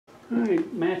All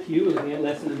right, Matthew, looking at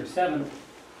lesson number 7.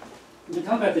 We're going to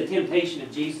talk about the temptation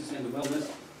of Jesus in the wilderness.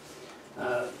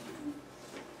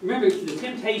 Remember, the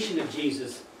temptation of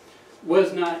Jesus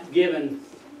was not given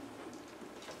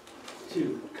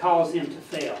to cause him to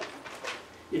fail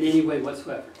in any way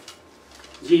whatsoever.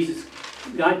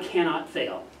 God cannot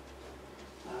fail.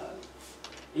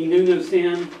 He knew no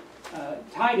sin.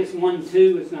 Titus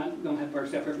 1:2, it's not, don't have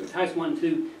verse up here, but Titus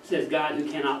 1:2 says God who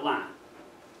cannot lie.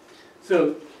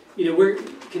 So, we're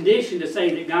conditioned to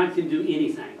say that God can do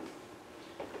anything.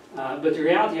 But the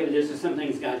reality of it is there's some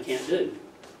things God can't do.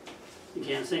 He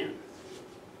can't sin.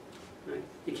 Right?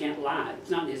 He can't lie. It's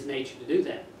not in his nature to do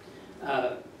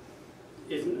that.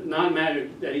 It's not a matter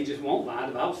that he just won't lie.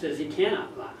 The Bible says he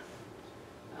cannot lie.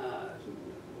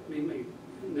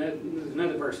 There's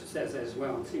another verse that says that as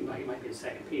well. It seems like it might be in 2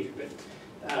 Peter.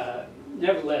 But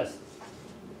nevertheless,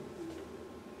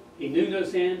 he knew no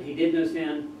sin. He did no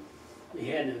sin. He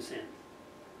had no sin.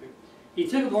 He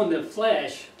took upon the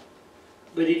flesh,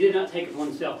 but he did not take upon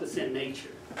himself the sin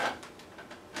nature.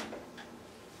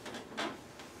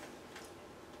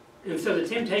 And so the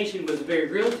temptation was a very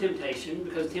real temptation,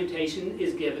 because temptation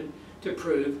is given to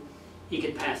prove he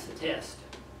could pass the test.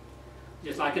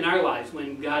 Just like in our lives,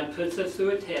 when God puts us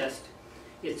through a test,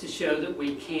 it's to show that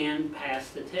we can pass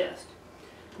the test.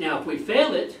 Now, if we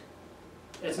fail it,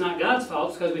 that's not God's fault,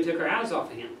 it's because we took our eyes off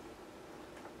of him.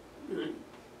 Right?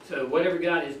 So whatever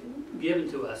God has given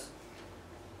to us,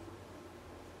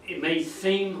 it may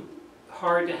seem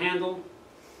hard to handle,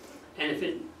 and if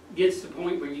it gets to the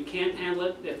point where you can't handle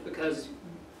it, that's because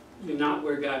you're not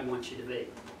where God wants you to be.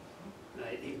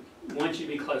 Right? He wants you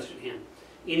to be closer to him.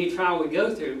 Any trial we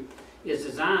go through is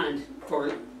designed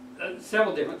for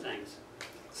several different things.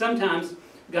 Sometimes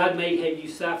God may have you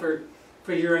suffer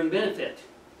for your own benefit.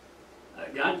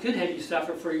 God could have you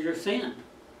suffer for your sin.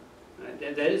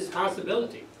 That is a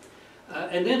possibility.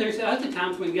 And then there's other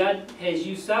times when God has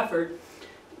you suffer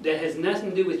that has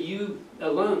nothing to do with you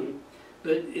alone,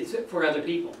 but it's for other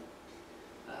people.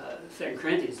 2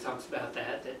 Corinthians talks about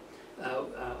that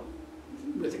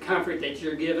with the comfort that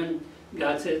you're given,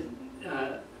 God said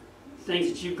things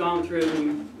that you've gone through, and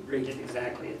you read it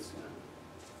exactly. It's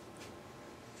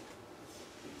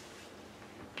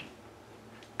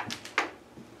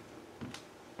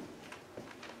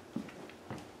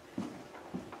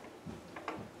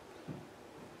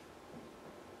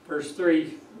verse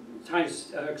 3, 2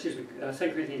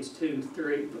 Corinthians 2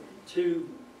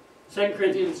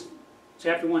 Corinthians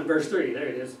chapter 1, verse 3, there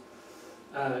it is.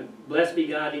 Blessed be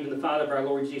God, even the Father of our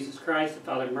Lord Jesus Christ, the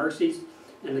Father of mercies,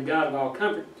 and the God of all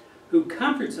comfort, who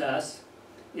comforts us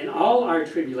in all our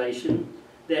tribulation,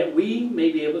 that we may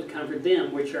be able to comfort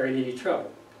them which are in any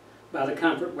trouble, by the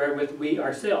comfort wherewith we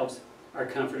ourselves are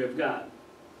comforted of God.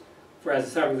 For as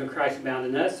the sufferings of Christ abound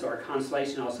in us, so our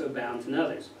consolation also abounds in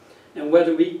others. And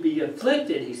whether we be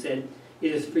afflicted, he said,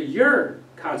 it is for your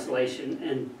consolation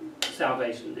and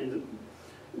salvation, and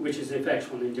which is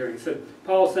effectual and enduring. So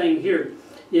Paul's saying here,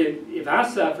 if I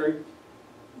suffer,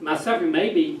 my suffering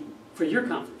may be for your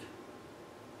comfort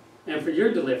and for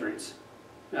your deliverance.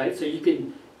 Right? So you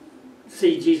can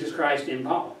see Jesus Christ in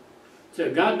Paul.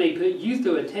 So God may put you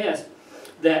through a test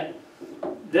that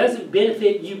doesn't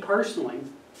benefit you personally,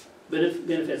 but it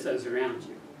benefits those around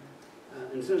you.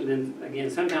 And so then again,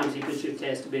 sometimes he puts you a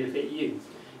test to benefit you,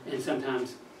 and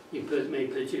sometimes he may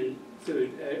put you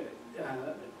through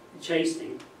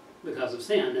chastening because of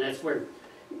sin. And that's where,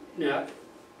 now,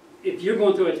 if you're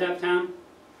going through a tough time,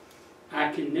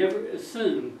 I can never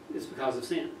assume it's because of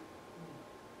sin.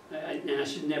 And I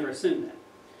should never assume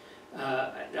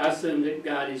that. I assume that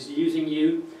God is using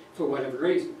you for whatever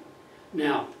reason.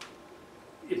 Now,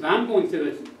 if I'm going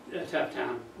through a tough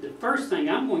time, the first thing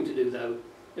I'm going to do, though,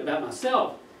 about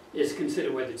myself is consider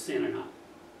whether it's sin or not.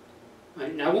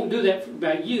 Right? Now, I won't do that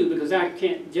about you because I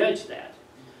can't judge that.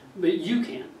 But you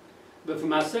can. But for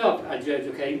myself, I judge,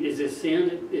 okay, is this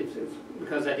sin? It's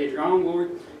because I did wrong,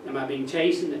 Lord? Am I being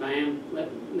chastened? If I am,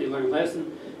 let me learn a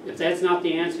lesson. If that's not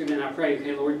the answer, then I pray,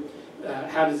 okay, Lord,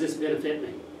 how does this benefit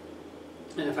me?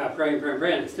 And if I pray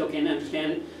and I still can't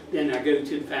understand it, then I go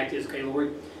to the fact is, okay,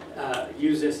 Lord,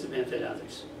 use this to benefit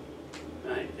others.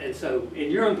 Right? And so,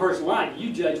 in your own personal life,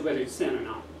 you judge whether it's sin or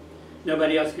not.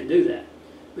 Nobody else can do that.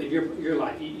 But in your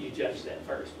life, you judge that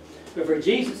first. But for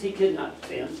Jesus, he could not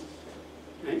sin.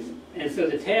 Right? And so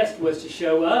the test was to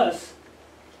show us,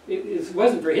 it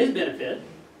wasn't for his benefit,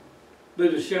 but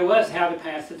to show us how to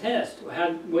pass the test.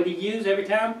 What did he use every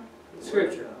time?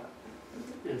 Scripture.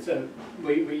 And so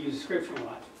we use Scripture a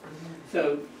lot.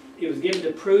 So it was given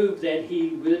to prove that he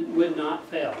would not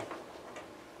fail.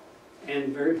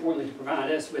 And very importantly, to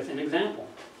provide us with an example.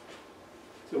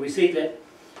 So we see that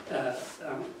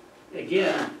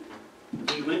Again,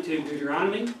 he went to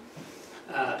Deuteronomy.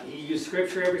 He used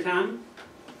Scripture every time.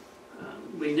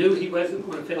 We knew he wasn't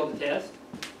going to fail the test.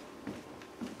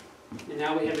 And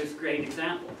now we have this great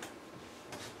example.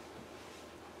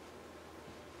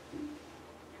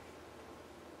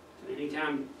 So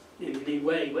anytime, in any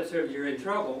way whatsoever you're in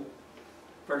trouble,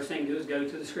 first thing to do is go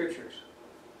to the Scriptures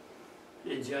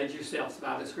and judge yourselves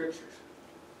by the Scriptures.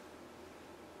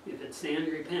 If it's sin,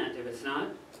 repent. If it's not,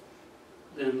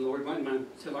 then the Lord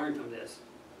wants to learn from this.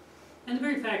 And the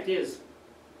very fact is,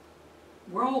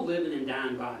 we're all living in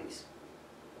dying bodies.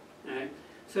 Right?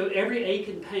 So every ache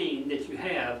and pain that you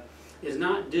have is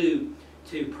not due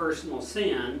to personal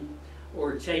sin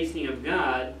or chastening of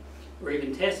God or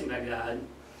even testing by God.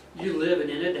 You're living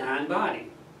in a dying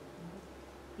body.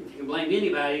 If you can blame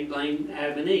anybody, blame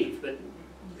Adam and Eve, but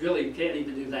you really can't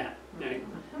even do that. Right?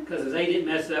 Because if they didn't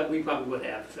mess up, we probably would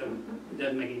have, so it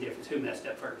doesn't make any difference who messed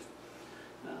up first.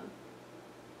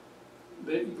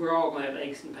 But we're all going to have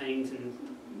aches and pains and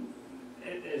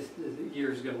as the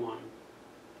years go on.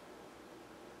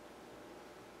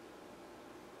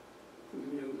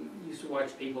 You know, used to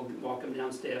watch people walk them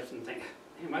down steps and think,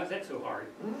 man, why is that so hard?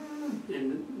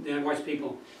 And then I watch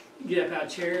people get up out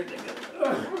of chair, they go,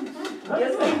 ugh.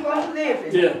 Just keep on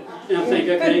living. Yeah, and I'm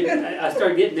thinking, okay, I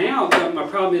start getting out, but my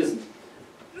problem is,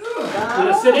 when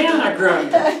I sit down, I groan.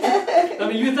 I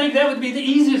mean, you'd think that would be the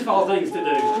easiest of all things to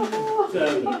do.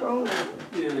 So,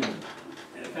 you know,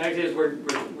 the fact is, we're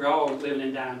all living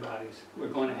in dying bodies. We're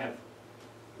going to have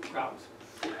problems.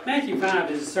 Matthew 5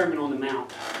 is a Sermon on the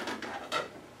Mount.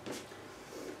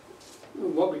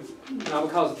 What the Bible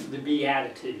calls the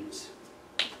Beatitudes.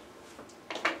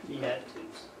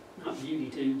 Beatitudes. Not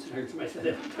beauty-tudes. I heard somebody say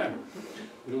that one time.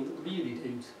 We don't do the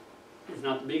beauty-tudes. It's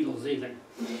not the Beagles either.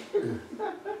 But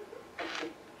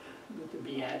the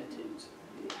Beatitudes.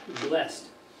 The blessed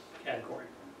category.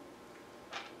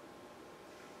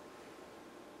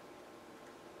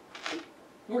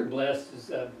 The word blessed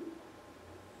is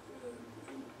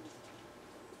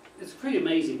it's a pretty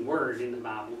amazing word in the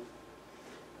Bible.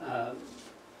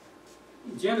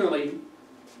 Generally,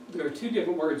 there are two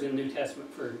different words in the New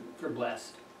Testament for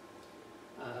blessed.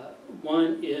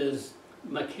 One is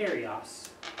makarios,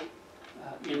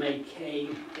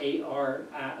 M-A-K-A-R-I-O-S,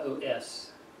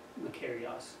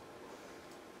 makarios.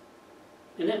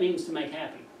 And that means to make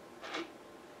happy.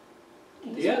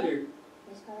 The other,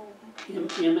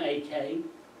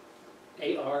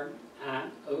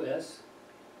 M-A-K-A-R-I-O-S.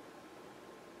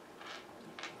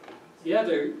 The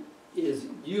other is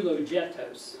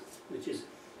eulogetos, which is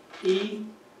E-U-G-E-T-O-S.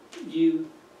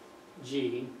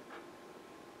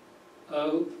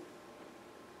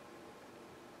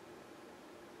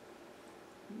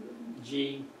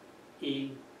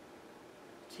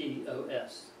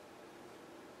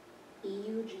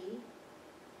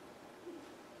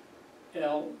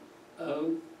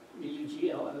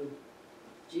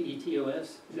 L-O-U-G-L-O-G-E-T-O-S.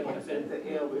 Is that what I said?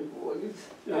 The L before you.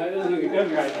 Let me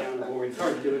write it down on the board. It's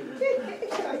hard to do it.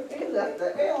 He left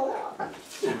the L out.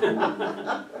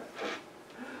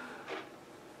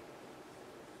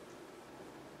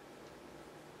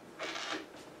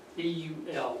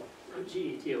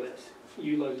 E-U-L-G-E-T-O-S.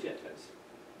 Eulogetos.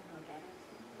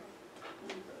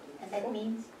 And that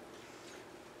means?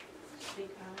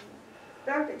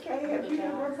 Dr. K, have you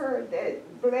ever heard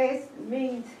that blessed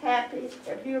means happy?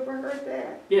 Have you ever heard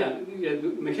that? Yeah,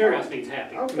 makarios means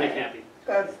happy, to make happy.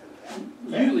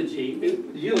 Eulogy,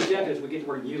 eulogetos, we get the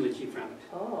word eulogy from it.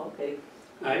 Oh, okay.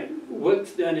 All right,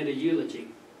 what's done in a eulogy?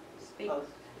 Speak.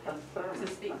 To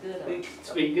speak good of.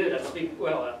 Speak good of, speak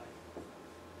well of.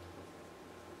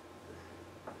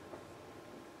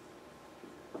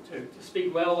 To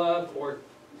speak well of, or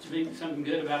to speak something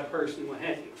good about a person, what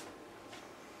have you.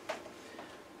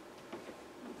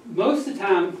 Most of the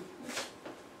time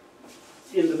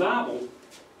in the Bible,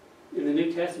 in the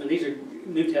New Testament, these are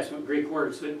New Testament Greek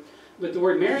words, but the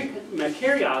word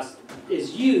makarios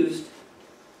is used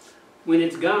when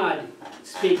it's God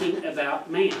speaking about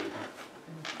man.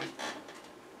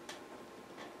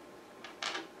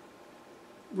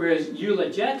 Whereas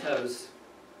eulogetos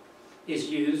is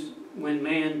used when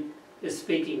man is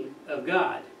speaking of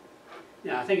God.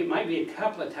 Now, I think it might be a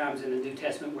couple of times in the New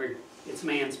Testament where it's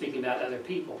man speaking about other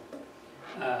people.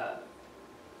 But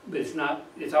it's not,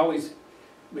 it's always,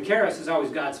 makarios is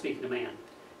always God speaking to man.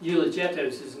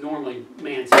 Eulogetos is normally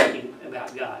man speaking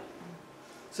about God.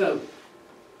 So,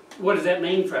 what does that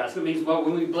mean for us? It means, well,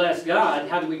 when we bless God,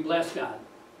 how do we bless God?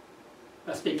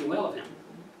 By speaking well of Him.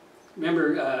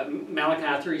 Remember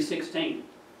Malachi 3:16.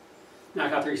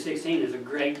 Malachi 3:16 is a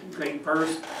great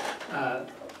verse.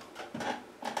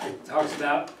 It talks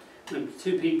about when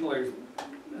two people are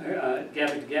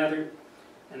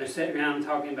and they're sitting around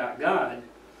talking about God.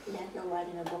 That he'll write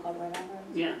in a book of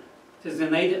remembrance. Yeah. It says,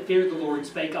 and they that feared the Lord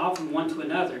spake often one to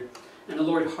another, and the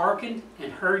Lord hearkened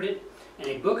and heard it, and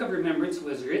a book of remembrance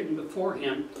was written before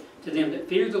him to them that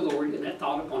feared the Lord and that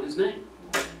thought upon his name.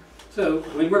 So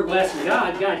when we're blessing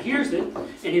God, God hears it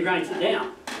and he writes it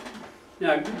down.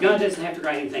 Now, God doesn't have to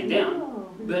write anything down,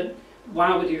 but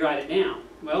why would he write it down?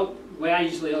 Well, the way I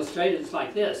usually illustrate it is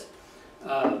like this.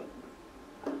 Do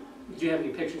you have any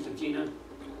pictures of Gina?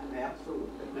 Absolutely.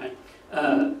 Right.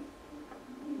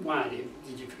 Why?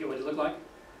 Did you forget what it looked like?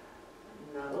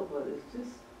 No, but it's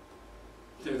just,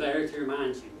 They're there to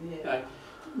remind you. yeah.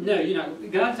 No, you know,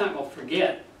 God's not going to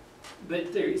forget, but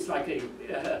it's like a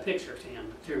picture to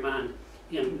him, to remind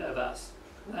him of us.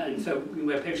 And so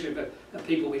we have pictures of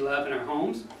people we love in our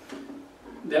homes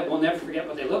that we'll never forget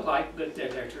what they look like, but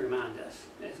they're there to remind us.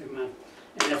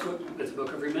 And that's what it's a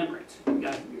book of remembrance.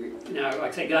 God, now,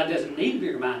 like I say, God doesn't need to be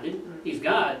reminded. He's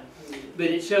God. But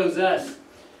it shows us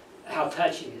how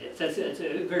touching it is. It's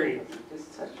a very...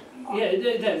 Just touch it. Yeah,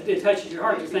 it touches your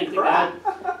heart to think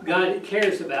that God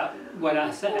cares about what I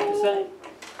have to say.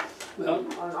 Well,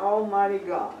 An almighty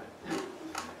God.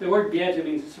 the word beatitude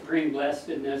means supreme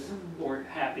blessedness or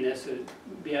happiness. So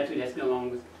beatitude has to go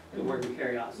along with the word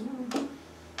makarios.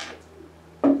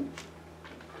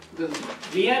 The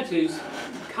beatitudes,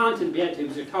 content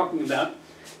beatitudes, are talking about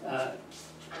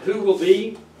who will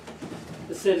be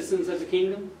the citizens of the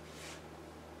kingdom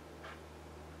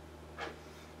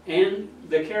and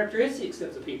the characteristics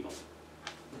of the people.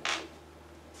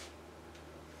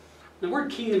 The word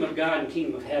kingdom of God and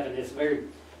kingdom of heaven is a very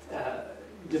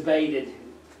debated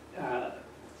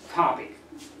topic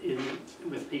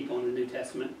with people in the New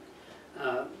Testament.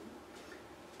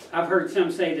 I've heard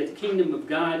some say that the kingdom of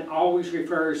God always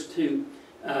refers to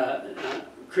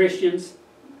Christians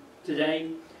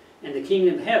today, and the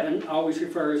kingdom of heaven always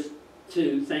refers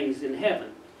to things in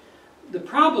heaven. The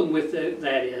problem with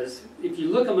that is, if you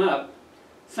look them up,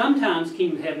 sometimes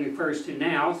kingdom of heaven refers to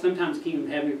now, sometimes kingdom of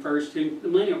heaven refers to the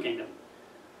millennial kingdom.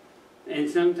 And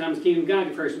sometimes kingdom of God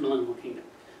refers to the millennial kingdom.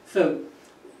 So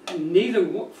neither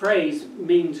phrase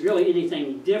means really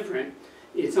anything different.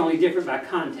 It's only different by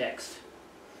context.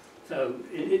 So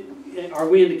are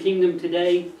we in the kingdom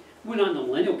today? We're not in the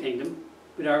millennial kingdom,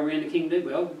 but are we in the kingdom?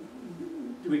 Well,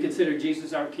 do we consider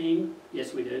Jesus our king?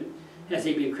 Yes, we do. Has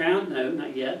he been crowned? No,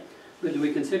 not yet. But do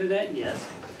we consider that? Yes.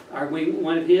 Are we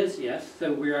one of his? Yes.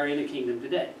 So we are in a kingdom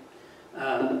today.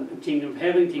 Kingdom of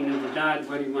heaven, kingdom of God,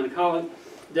 whatever you want to call it,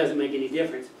 doesn't make any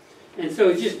difference. And so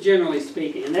it's just generally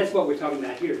speaking, and that's what we're talking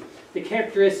about here, the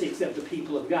characteristics of the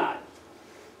people of God.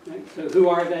 Right? So who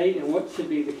are they and what should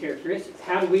be the characteristics?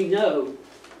 How do we know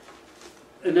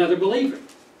another believer?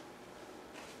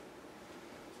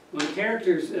 Well, the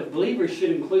characters of believers should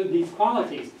include these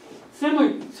qualities.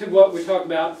 Similar to what we're talking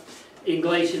about in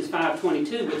Galatians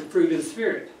 5:22 with the fruit of the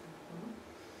Spirit.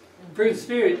 The fruit of the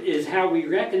Spirit is how we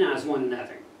recognize one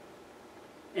another.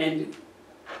 And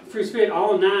fruit of the Spirit,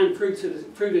 all 9 fruits of the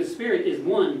fruit of the Spirit is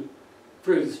one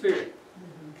fruit of the Spirit.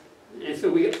 And so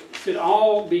we should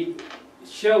all be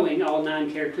showing all 9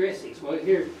 characteristics. Well,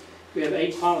 here we have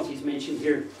 8 qualities mentioned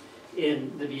here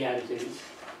in the Beatitudes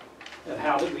of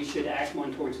how that we should act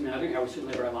one towards another, how we should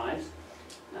live our lives.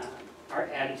 Our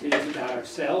attitudes about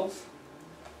ourselves,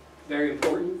 very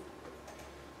important.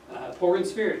 Poor in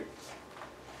spirit.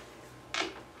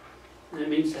 And it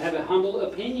means to have a humble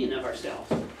opinion of ourselves.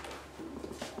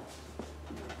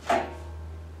 I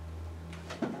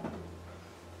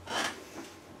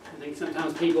think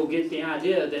sometimes people get the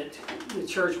idea that the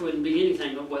church wouldn't be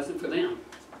anything if it wasn't for them.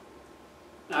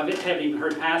 I haven't even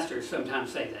heard pastors sometimes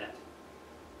say that.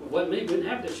 Well, what we wouldn't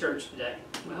have the church today?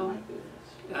 Well,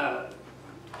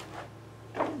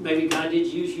 maybe God did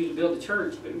use you to build the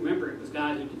church, but remember, it was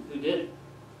God who did it.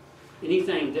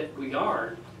 Anything that we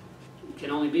are can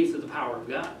only be through the power of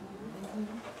God.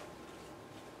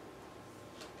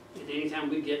 And anytime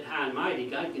we get high and mighty,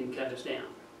 God can cut us down.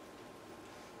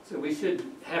 So we should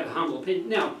have a humble opinion.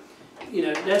 Now, you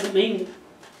know, it doesn't mean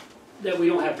that we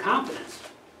don't have confidence.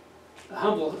 A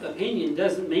humble opinion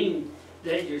doesn't mean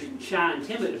that you're shy and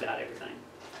timid about everything.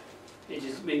 It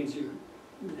just means you're,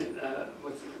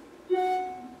 what's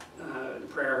the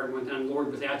prayer I heard one time,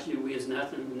 Lord, without you we is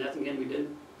nothing, and nothing can we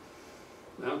do.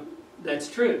 Well, that's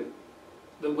true.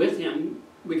 But with him,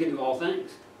 we can do all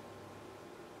things.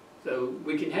 So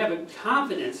we can have a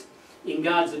confidence in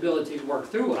God's ability to work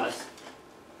through us.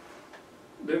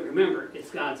 But remember,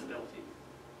 it's God's ability.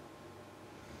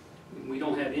 We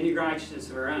don't have any righteousness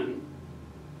of our own.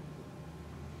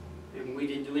 And we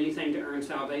didn't do anything to earn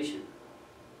salvation.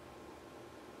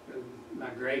 By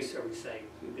grace are we saved,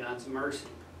 through God's mercy.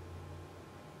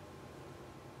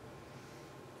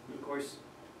 course,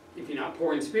 if you're not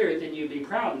poor in spirit, then you'd be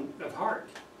proud of heart.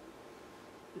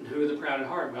 And who are the proud of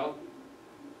heart? Well,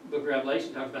 the book of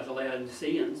Revelation talks about the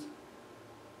Laodiceans.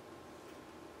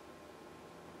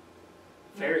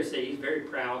 Pharisees, very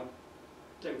proud.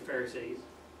 They were Pharisees.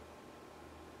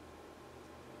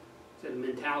 So the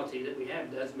mentality that we have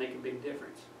does make a big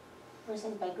difference. For it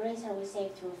says, by grace are we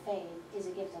saved through faith, is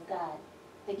a gift of God.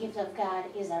 The gift of God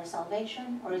is our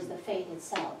salvation, or is the faith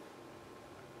itself?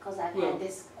 Because I've had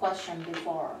this question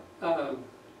before.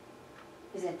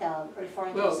 Is it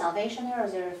referring to salvation there, or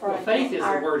is it referring to faith is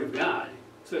the Word of God,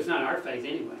 so it's not our faith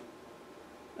anyway.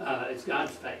 It's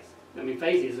God's faith. I mean,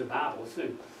 faith is the Bible. So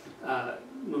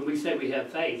when we say we have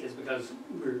faith, it's because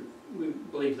we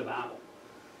believe the Bible.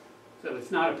 So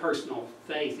it's not a personal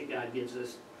faith that God gives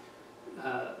us.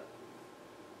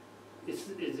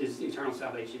 It's eternal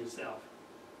salvation itself.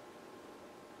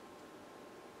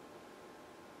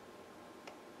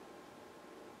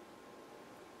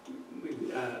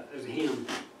 There's a hymn,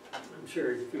 I'm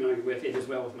sure you're familiar with it, as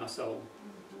well with my soul.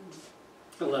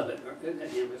 I love it. That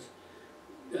hymn is,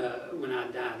 when I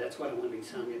die, that's what I want to be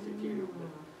sung at the funeral.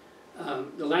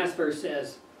 The last verse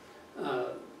says,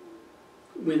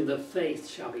 when the faith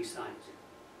shall be sight.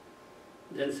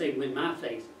 It doesn't say when my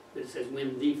faith, but it says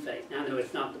when the faith. Now I know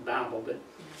it's not the Bible, but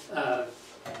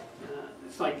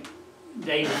it's like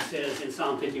David says in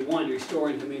Psalm 51,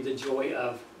 restoring to me the joy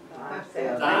of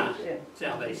thy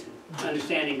salvation.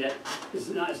 Understanding that it's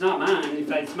not mine. In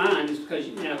fact, it's mine just because,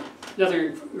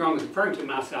 nothing wrong with referring to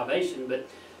my salvation, but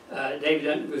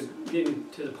David was getting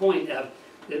to the point of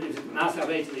that it's my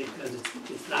salvation because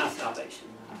it's thy salvation.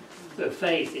 So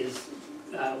faith is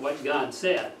what God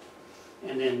said,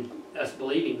 and then us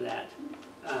believing that,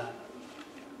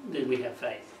 then we have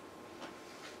faith.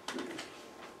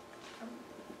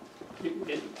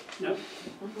 No?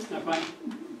 Not quite?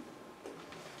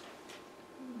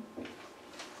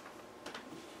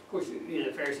 Of course,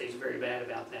 the Pharisees are very bad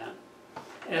about that.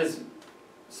 As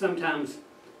sometimes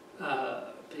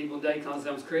people today call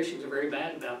themselves Christians are very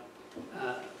bad about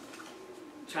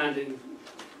trying to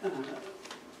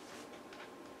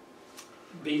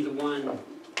be the one, what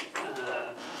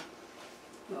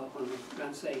am I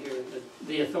going to say here,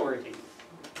 the authority.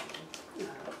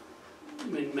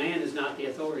 When man is not the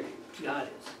authority, God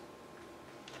is.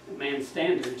 And man's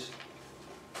standards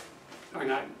are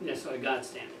not necessarily God's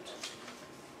standards.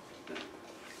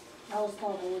 I was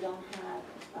told that we don't have,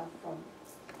 from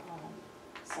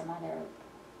some other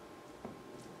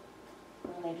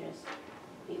religious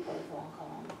people, if you want to call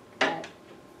them, that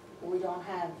we don't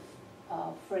have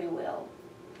free will.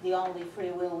 The only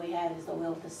free will we have is the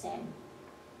will to sin.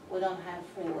 We don't have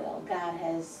free will. God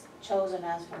has chosen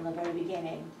us from the very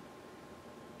beginning,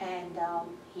 and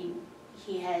He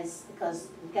has, because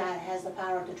God has the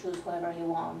power to choose whoever He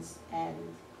wants, and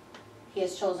He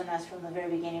has chosen us from the very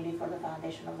beginning before the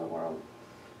foundation of the world.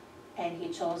 And He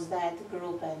chose that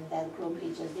group, and that group He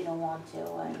just didn't want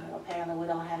to, and apparently we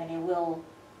don't have any will,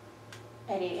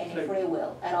 any free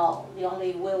will at all. The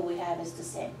only will we have is to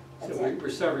sin. That's so we're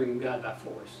serving God by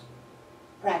force.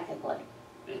 Practically.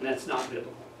 And that's not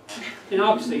biblical. And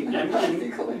obviously,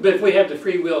 but if we have the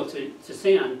free will to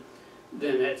sin,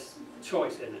 then that's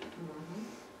choice, isn't it?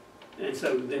 Mm-hmm. And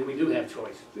so then we do have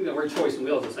choice. We're choice and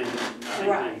will is the same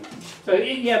thing. So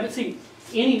yeah, but see,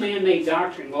 any man-made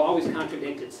doctrine will always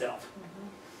contradict itself.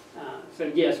 So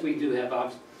yes, we do have,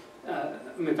 I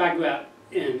mean, if I go out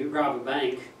and rob a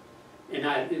bank and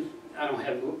I don't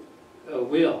have a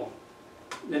will,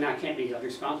 then I can't be held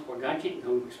responsible. God can't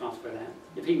hold me responsible for that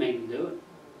if He made me do it.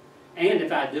 And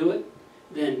if I do it,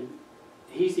 then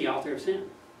He's the author of sin.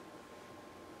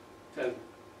 So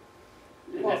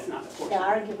that's not the portion. The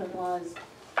argument was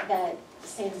that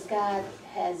since God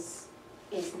is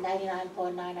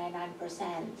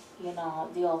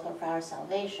 99.999%, the author of our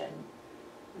salvation,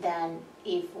 then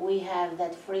if we have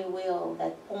that free will,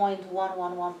 that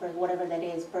 0.111%, whatever that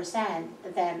is, percent,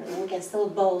 then we can still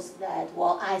boast that,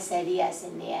 well, I said yes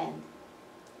in the end.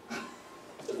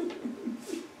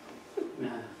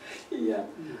 Yeah.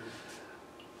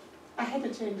 I had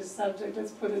to change the subject,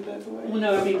 let's put it that way. Well,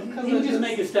 no, I mean, people just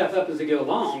making stuff up as they go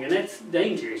along, and that's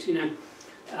dangerous, I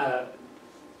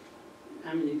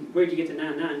mean, where'd you get the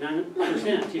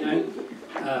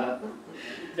 9.99%,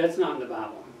 that's not in the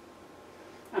Bible.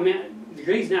 I mean, the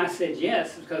reason I said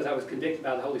yes is because I was convicted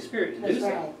by the Holy Spirit to do so.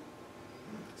 Right.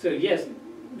 So yes,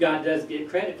 God does get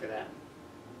credit for that.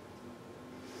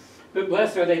 But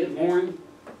blessed are they that mourn.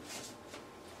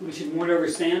 We should mourn over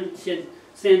sin.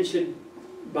 Sin should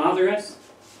bother us.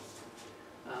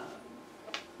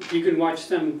 If you can watch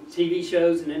some TV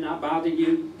shows and it not bother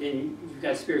you, then you've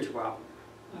got a spiritual problem.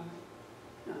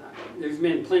 There's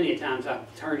been plenty of times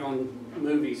I've turned on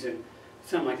movies and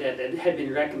something like that that had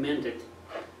been recommended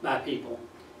by people,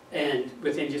 and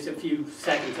within just a few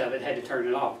seconds of it had to turn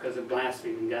it off because of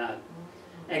blaspheming God.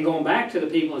 And going back to the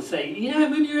people and saying, you know that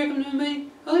movie you recommended to me?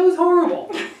 Oh, that was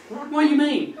horrible. What do you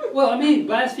mean? Well, I mean,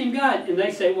 blaspheme God. And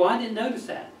they say, well, I didn't notice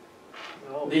that.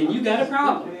 Then you got a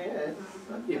problem. Yes.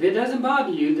 If it doesn't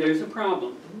bother you, there's a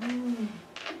problem.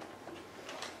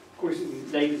 Of course,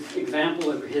 David's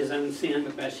example of his own sin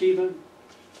with Bathsheba.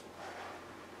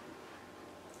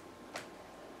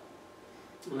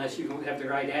 Unless you don't have the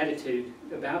right attitude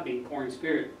about being poor in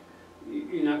spirit,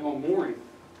 you're not going to mourn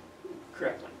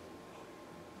correctly.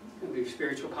 It'll be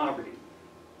spiritual poverty.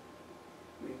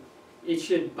 It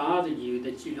should bother you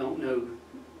that you don't know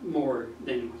more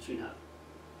than what you know.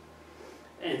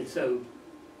 And so,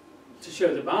 to show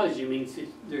that it bothers you means that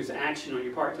there's action on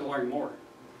your part to learn more.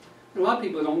 A lot of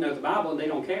people don't know the Bible and they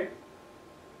don't care.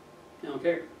 They don't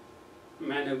care. I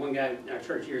mean, I know one guy in our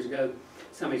church years ago,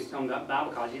 somebody's talking about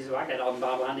Bible college. He said, well, I got all the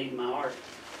Bible I need in my heart.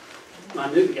 Well,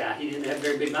 I knew the guy. He didn't have a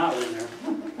very big Bible in there.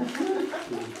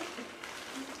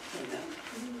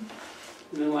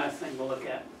 And then the last thing we'll look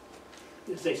at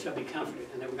is they shall be comforted.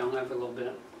 And then we're going over a little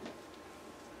bit.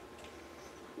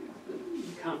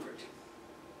 Comfort.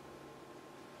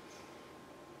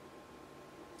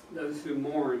 Those who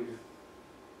mourn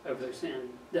over their sin.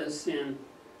 Does sin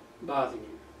bother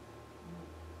you?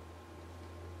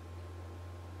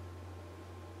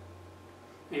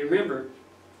 And remember,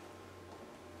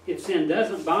 if sin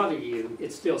doesn't bother you,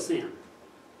 it's still sin.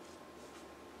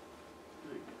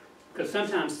 Because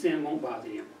sometimes sin won't bother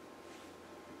you.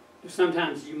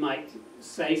 Sometimes you might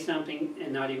say something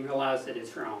and not even realize that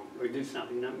it's wrong, or do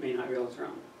something that may not realize it's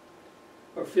wrong,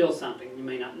 or feel something you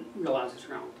may not realize it's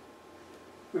wrong.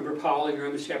 Remember Paul in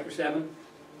Romans chapter 7?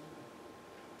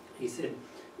 He said,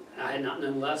 I had not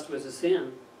known lust was a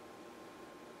sin,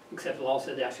 except the law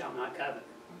said, thou shalt not covet.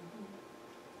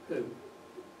 So,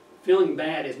 feeling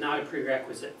bad is not a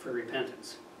prerequisite for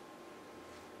repentance.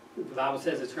 If the Bible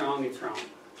says it's wrong, it's wrong.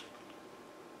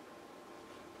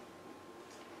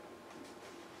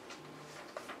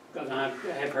 Because I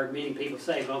have heard many people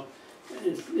say, well,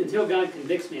 until God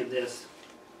convicts me of this,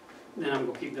 then I'm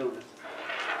going to keep doing it.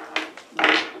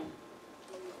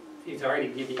 He's already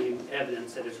given you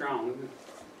evidence that it's wrong.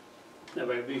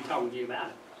 Nobody will be talking to you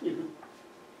about it.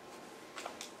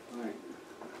 All right,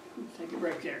 let's take a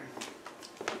break there.